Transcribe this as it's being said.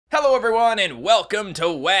Hello everyone and welcome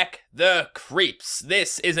to Whack the Creeps.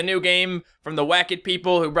 This is a new game from the Whack It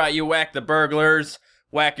people who brought you Whack the Burglars,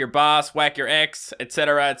 Whack Your Boss, Whack Your Ex,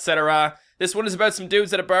 etc, etc. This one is about some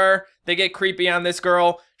dudes at a bar. They get creepy on this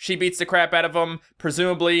girl. She beats the crap out of them.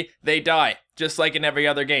 Presumably, they die, just like in every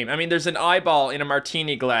other game. I mean, there's an eyeball in a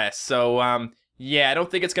martini glass, so, yeah, I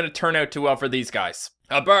don't think it's gonna turn out too well for these guys.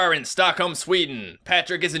 A bar in Stockholm, Sweden.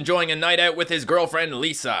 Patrick is enjoying a night out with his girlfriend,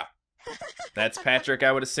 Lisa. That's Patrick,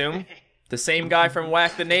 I would assume. The same guy from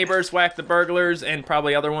Whack the Neighbors, Whack the Burglars, and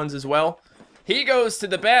probably other ones as well. He goes to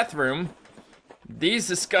the bathroom. These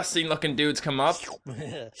disgusting looking dudes come up.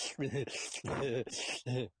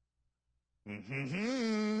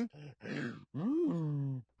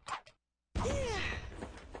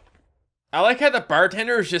 I like how the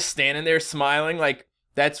bartender is just standing there smiling like,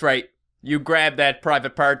 that's right, you grab that,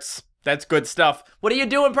 private parts. That's good stuff. What are you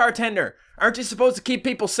doing, bartender? Aren't you supposed to keep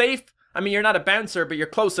people safe? I mean, you're not a bouncer, but you're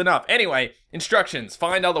close enough. Anyway, instructions.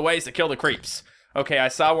 Find all the ways to kill the creeps. Okay, I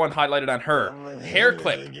saw one highlighted on her. Hair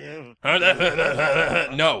clip.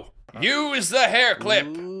 No. Use the hair clip.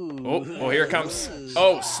 Oh, here it comes.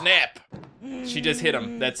 Oh, snap. She just hit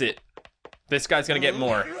him. That's it. This guy's gonna get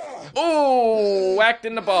more. Oh, whacked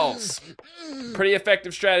in the balls. Pretty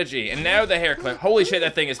effective strategy. And now the hair clip. Holy shit,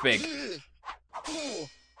 that thing is big.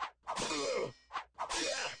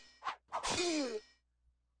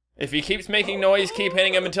 If he keeps making noise, keep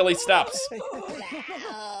hitting him until he stops.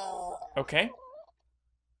 Okay.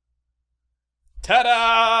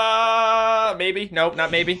 Ta-da! Maybe? Nope,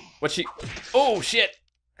 not maybe. What's she? Oh, shit!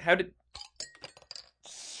 How did...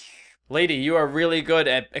 Lady, you are really good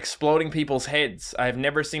at exploding people's heads. I've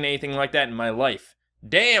never seen anything like that in my life.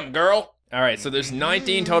 Damn, girl! Alright, so there's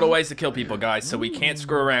 19 total ways to kill people, guys, so we can't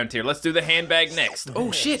screw around here. Let's do the handbag next. Oh,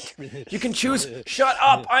 shit! You can choose... Shut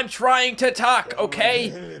up! I'm trying to talk,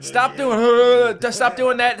 okay? Stop doing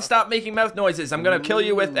that and stop making mouth noises. I'm gonna kill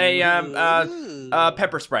you with a,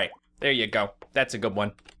 pepper spray. There you go. That's a good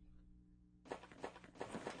one.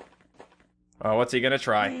 Oh, what's he gonna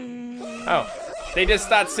try? Oh, they just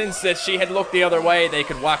thought since that she had looked the other way, they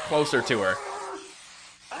could walk closer to her.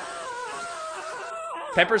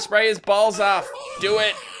 Pepper spray his balls off. Do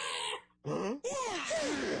it.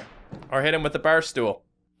 Or hit him with the bar stool.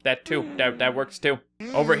 That too. That works too.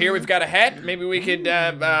 Over here we've got a hat. Maybe we could,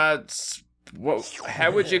 how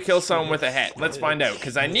would you kill someone with a hat? Let's find out.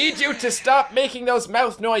 Because I need you to stop making those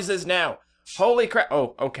mouth noises now. Holy crap.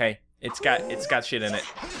 Oh, okay. It's got shit in it.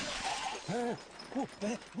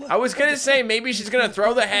 I was gonna say maybe she's gonna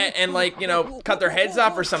throw the hat and, like, you know, cut their heads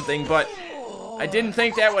off or something, but I didn't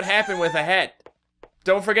think that would happen with a hat.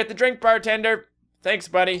 Don't forget the drink, bartender. Thanks,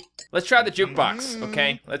 buddy. Let's try the jukebox,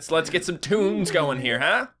 okay? Let's get some tunes going here,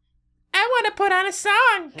 huh? I want to put on a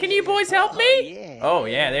song. Can you boys help me? Oh,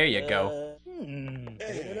 yeah, there you go.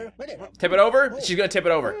 Tip it over? She's gonna tip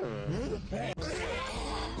it over.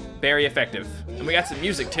 Very effective. And we got some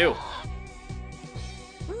music, too.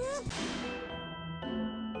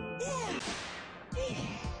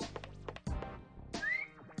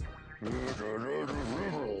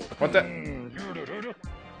 What the?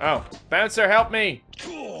 Oh, bouncer, help me!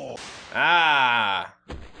 Ah,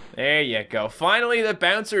 there you go. Finally, the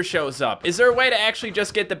bouncer shows up. Is there a way to actually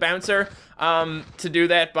just get the bouncer to do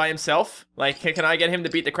that by himself? Like, can I get him to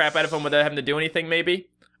beat the crap out of him without having to do anything, maybe?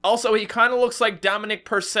 Also, he kind of looks like Dominic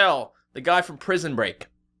Purcell, the guy from Prison Break.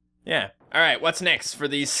 Yeah. All right, what's next for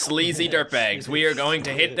these sleazy dirtbags? We are going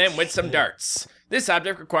to hit them with some darts. This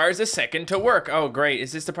object requires a second to work. Oh, great.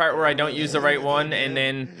 Is this the part where I don't use the right one and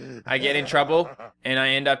then I get in trouble and I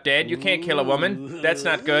end up dead? You can't kill a woman. That's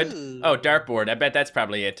not good. Oh, dartboard. I bet that's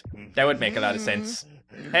probably it. That would make a lot of sense.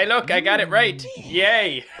 Hey, look, I got it right.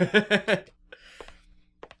 Yay.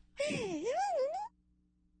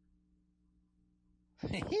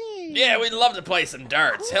 Yeah, we'd love to play some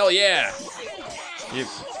darts. Hell yeah.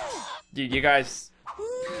 You guys...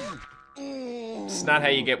 It's not how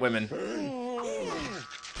you get women.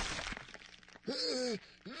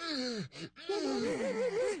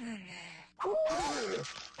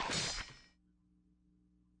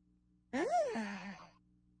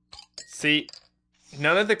 See,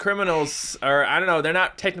 none of the criminals are, I don't know, they're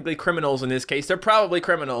not technically criminals in this case. They're probably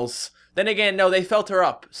criminals. Then again, no, they felt her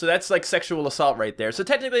up. So that's like sexual assault right there. So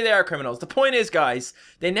technically they are criminals. The point is, guys,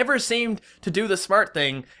 they never seemed to do the smart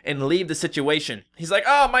thing and leave the situation. He's like,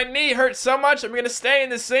 oh, my knee hurts so much, I'm gonna stay in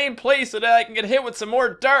the same place so that I can get hit with some more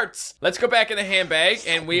darts. Let's go back in the handbag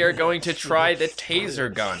and we are going to try the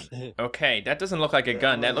taser gun. Okay, that doesn't look like a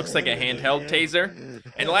gun. That looks like a handheld taser.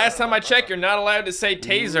 And last time I checked, you're not allowed to say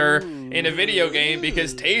taser in a video game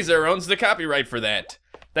because Taser owns the copyright for that.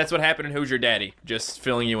 That's what happened in Who's Your Daddy. Just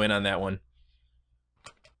filling you in on that one.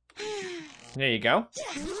 There you go.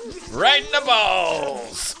 Right in the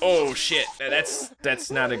balls. Oh shit,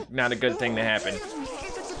 that's not a good thing to happen.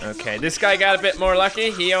 Okay, this guy got a bit more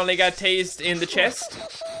lucky. He only got tased in the chest.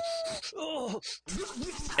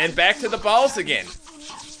 And back to the balls again.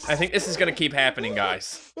 I think this is gonna keep happening,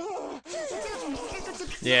 guys.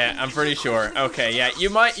 Yeah, I'm pretty sure. Okay, yeah, you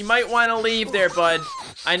might want to leave there, bud.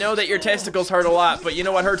 I know that your testicles hurt a lot, but you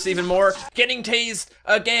know what hurts even more? Getting tased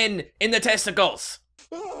again in the testicles.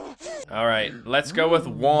 All right, let's go with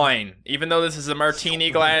wine. Even though this is a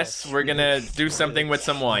martini glass, we're gonna do something with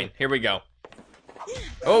some wine. Here we go.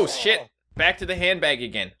 Oh shit, back to the handbag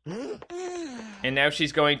again. And now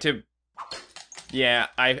she's going to, yeah,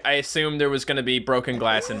 I assumed there was gonna be broken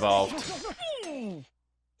glass involved.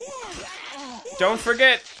 Don't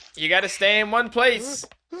forget, you gotta stay in one place.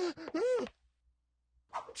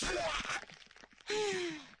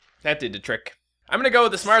 That did the trick. I'm gonna go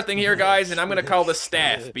with the smart thing here, guys, and I'm gonna call the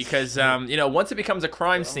staff because, you know, once it becomes a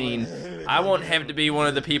crime scene, I won't have to be one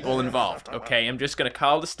of the people involved, okay? I'm just gonna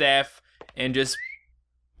call the staff and just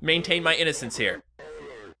maintain my innocence here.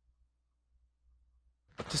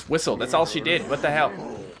 Just whistle, that's all she did. What the hell?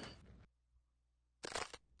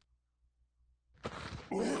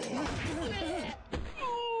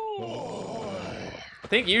 I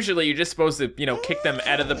think usually you're just supposed to, you know, kick them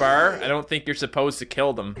out of the bar. I don't think you're supposed to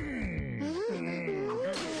kill them.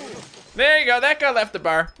 There you go, that guy left the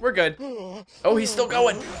bar. We're good. Oh, he's still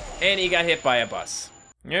going. And he got hit by a bus.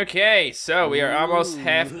 Okay, so we are almost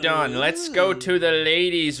half done. Let's go to the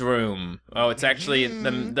ladies' room. Oh, it's actually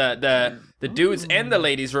the dudes and the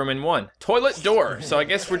ladies' room in one. Toilet door. So I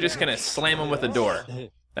guess we're just gonna slam them with a door.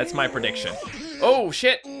 That's my prediction. Oh,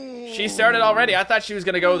 shit. She started already. I thought she was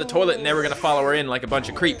gonna go to the toilet and they were gonna follow her in like a bunch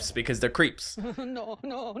of creeps because they're creeps. No,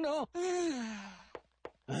 no, no.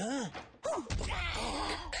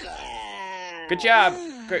 Good job.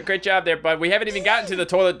 Great job there, bud. We haven't even gotten to the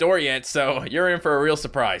toilet door yet, so you're in for a real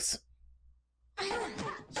surprise.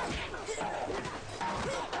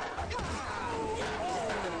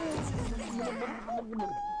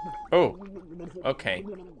 Oh, okay.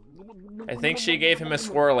 I think she gave him a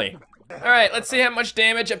swirly. All right, let's see how much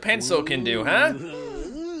damage a pencil can do, huh?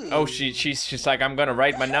 Oh, she's like, I'm gonna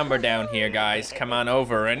write my number down here, guys. Come on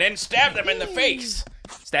over, and then stab them in the face.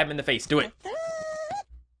 Stab him in the face, do it.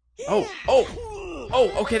 Oh,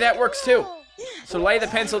 okay, that works too. So lay the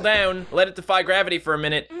pencil down, let it defy gravity for a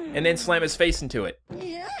minute, and then slam his face into it.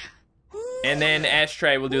 And then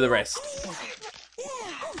Ashtray will do the rest.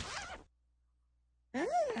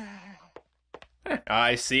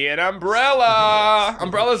 I see an umbrella.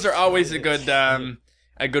 Umbrellas are always a good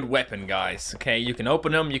weapon, guys. Okay, you can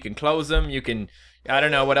open them, you can close them, you can, I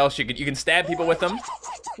don't know what else you can stab people with them.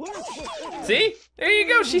 See? There you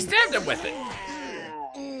go, she stabbed him with it.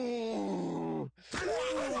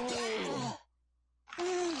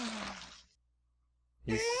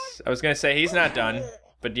 I was gonna say he's not done,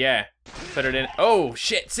 but yeah, put it in. Oh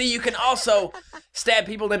shit, see, you can also stab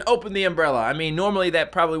people then open the umbrella. I mean, normally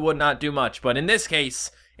that probably would not do much, but in this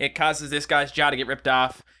case, it causes this guy's jaw to get ripped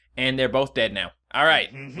off, and they're both dead now. All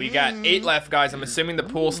right, we got 8 left, guys. I'm assuming the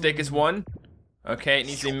pool stick is 1. Okay, it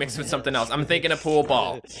needs to be mixed with something else. I'm thinking a pool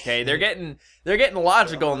ball. Okay, they're getting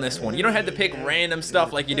logical in this one. You don't have to pick random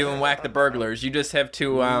stuff like you do in Whack the Burglars. You just have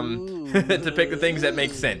to to pick the things that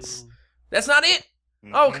make sense. That's not it.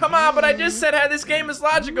 Oh, come on, but I just said how this game is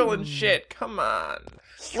logical and shit. Come on.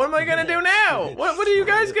 What am I gonna do now? What are you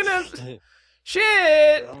guys gonna...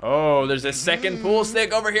 Shit! Oh, there's a second pool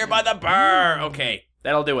stick over here by the bar. Okay,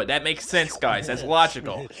 that'll do it. That makes sense, guys. That's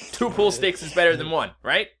logical. 2 pool sticks is better than 1,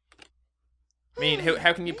 right? I mean,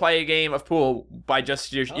 how can you play a game of pool by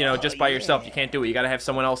just just by yourself? You can't do it. You gotta have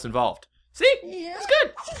someone else involved. See? It's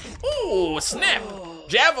good. Ooh, snap!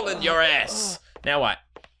 Javelin your ass. Now what?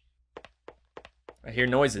 I hear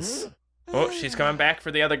noises. Oh, she's coming back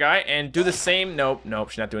for the other guy and do the same. Nope,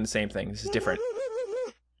 she's not doing the same thing. This is different.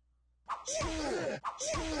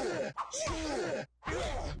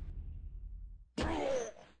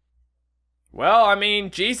 Well, I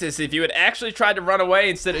mean, Jesus, if you had actually tried to run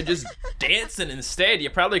away instead of just dancing instead,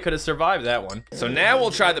 you probably could have survived that one. So now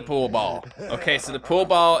we'll try the pool ball. Okay, so the pool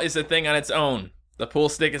ball is a thing on its own. The pool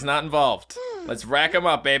stick is not involved. Let's rack them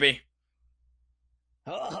up, baby.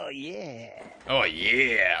 Oh, yeah. Oh,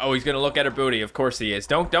 yeah. Oh, he's gonna look at her booty. Of course he is.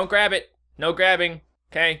 Don't grab it. No grabbing.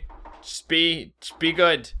 Okay? Just be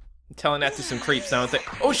good. I'm telling that to some creeps. I don't think...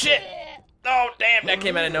 Oh, shit! Oh, damn, that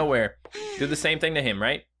came out of nowhere. Do the same thing to him,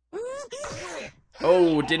 right?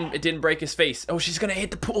 Oh, it didn't break his face. Oh, she's gonna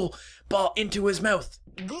hit the pool ball into his mouth.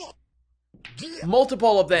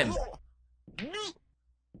 Multiple of them.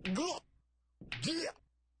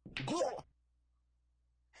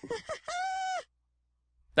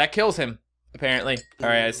 that kills him, apparently. All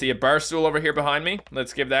right, I see a bar stool over here behind me.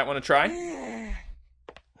 Let's give that one a try.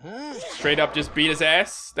 Straight up just beat his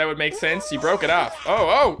ass. That would make sense. He broke it off.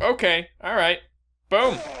 Oh, okay. All right.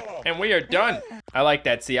 Boom. And we are done. I like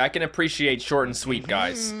that. See, I can appreciate short and sweet,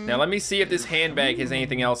 guys. Now, let me see if this handbag has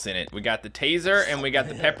anything else in it. We got the taser, and we got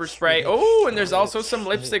the pepper spray. Oh, and there's also some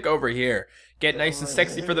lipstick over here. Get nice and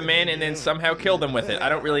sexy for the man, and then somehow kill them with it. I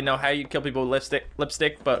don't really know how you kill people with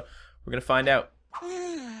lipstick, but we're gonna find out.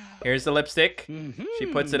 Here's the lipstick. She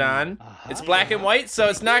puts it on. It's black and white, so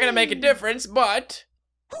it's not gonna make a difference, but...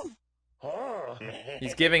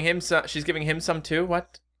 She's giving him some too.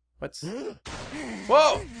 What? What's...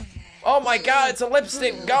 Whoa! Oh my god, it's a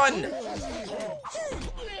lipstick gun!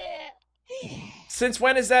 Since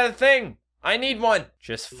when is that a thing? I need one.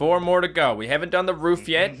 Just 4 more to go. We haven't done the roof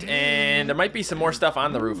yet, and there might be some more stuff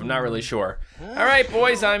on the roof. I'm not really sure. All right,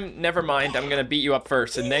 boys, never mind. I'm gonna beat you up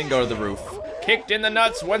first and then go to the roof. Kicked in the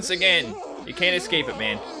nuts once again. You can't escape it,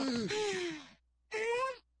 man.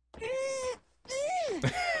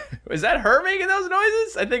 Was that her making those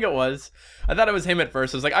noises? I think it was. I thought it was him at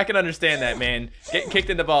first. I was like, I can understand that, man. Getting kicked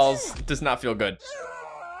in the balls does not feel good.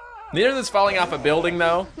 Neither of this falling off a building,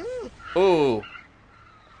 though. Ooh.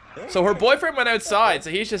 So her boyfriend went outside,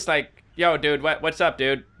 so he's just like, yo, dude, what's up,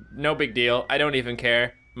 dude? No big deal. I don't even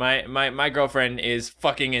care. My girlfriend is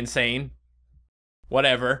fucking insane.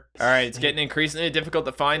 Whatever. All right, it's getting increasingly difficult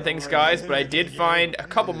to find things, guys, but I did find a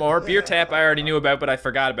couple more. Beer tap I already knew about, but I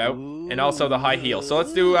forgot about. And also the high heels. So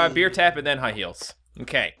let's do beer tap and then high heels.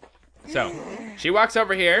 Okay. So, she walks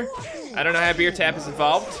over here. I don't know how beer tap is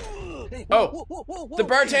involved. Oh, the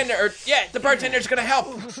bartender, the bartender's gonna help.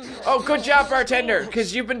 Oh, good job, bartender,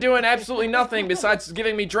 because you've been doing absolutely nothing besides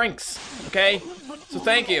giving me drinks, okay? So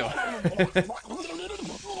thank you.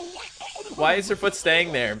 Why is her foot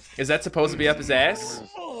staying there? Is that supposed to be up his ass?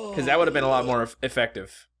 Because that would have been a lot more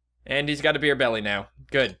effective. And he's got a beer belly now.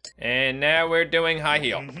 Good. And now we're doing high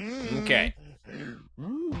heel. Okay.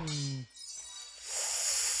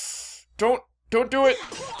 Don't do it.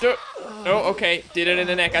 Oh, okay. Did it in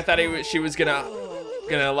the neck. I thought she was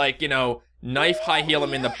gonna like, you know, knife high heel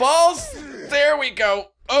him in the balls. There we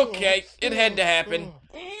go. Okay, it had to happen.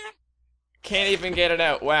 Can't even get it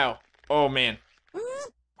out. Wow. Oh man.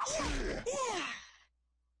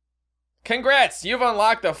 Congrats, you've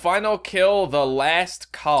unlocked the final kill, the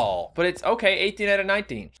last call. But it's okay, 18 out of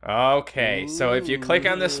 19. Okay, so if you click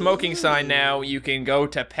on the smoking sign now, you can go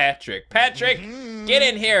to Patrick. Patrick, get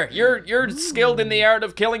in here. You're skilled in the art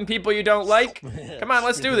of killing people you don't like. Come on,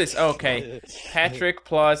 let's do this. Okay, Patrick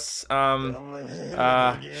plus,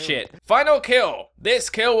 shit. Final kill. This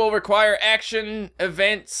kill will require action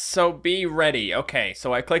events, so be ready. Okay,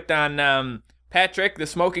 so I clicked on, Patrick, the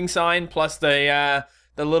smoking sign, plus the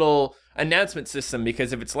little announcement system,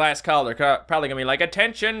 because if it's last call, they're probably gonna be like,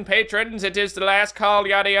 attention patrons, it is the last call,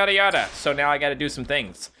 yada yada yada. So now I gotta do some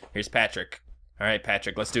things. Here's Patrick. All right,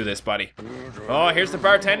 Patrick, let's do this, buddy. Oh, here's the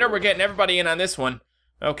bartender. We're getting everybody in on this one.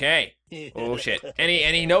 Okay. Oh shit. And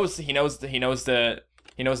he knows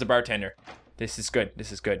the bartender. This is good.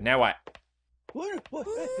 This is good. Now what?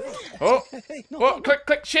 Oh,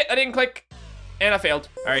 click. Shit, I didn't click. And I failed.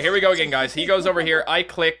 All right, here we go again, guys. He goes over here. I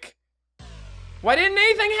click. Why didn't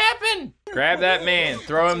anything happen? Grab that man.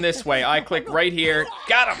 Throw him this way. I click right here.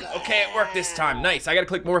 Got him. Okay, it worked this time. Nice. I gotta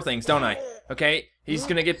click more things, don't I? Okay, he's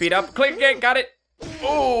gonna get beat up. Click again. Got it.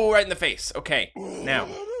 Oh, right in the face. Okay, now.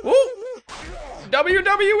 Woo!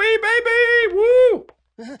 WWE, baby! Woo!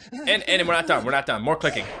 And we're not done. We're not done. More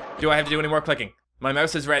clicking. Do I have to do any more clicking? My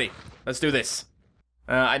mouse is ready. Let's do this.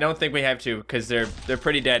 I don't think we have to, because they're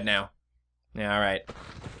pretty dead now. Yeah, all right.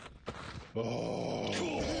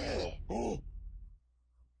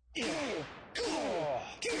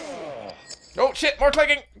 Oh shit, more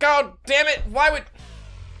clicking. God damn it. Why would...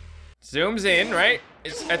 Zooms in, right?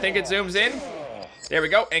 I think it zooms in. There we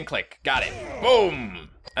go, and click. Got it. Boom.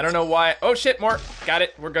 I don't know why. Oh shit, more. Got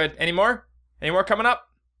it. We're good. Any more? Any more coming up?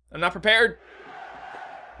 I'm not prepared.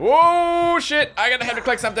 Whoa, shit. I gotta have to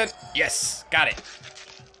click something. Yes, got it.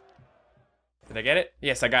 Did I get it?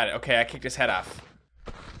 Yes, I got it. Okay, I kicked his head off.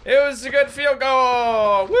 It was a good field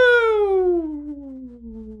goal. Woo!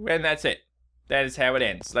 And that's it. That is how it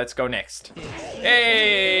ends. Let's go next.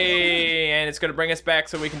 Hey! And it's gonna bring us back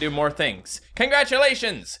so we can do more things.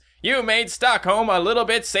 Congratulations! You made Stockholm a little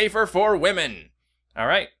bit safer for women. All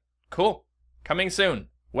right, cool. Coming soon.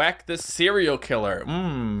 Whack the serial killer.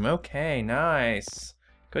 Okay, nice.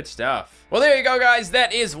 Good stuff. Well, there you go, guys.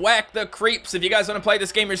 That is Whack the Creeps. If you guys want to play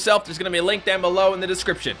this game yourself, there's going to be a link down below in the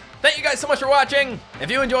description. Thank you guys so much for watching. If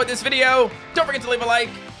you enjoyed this video, don't forget to leave a like,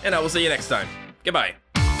 and I will see you next time. Goodbye.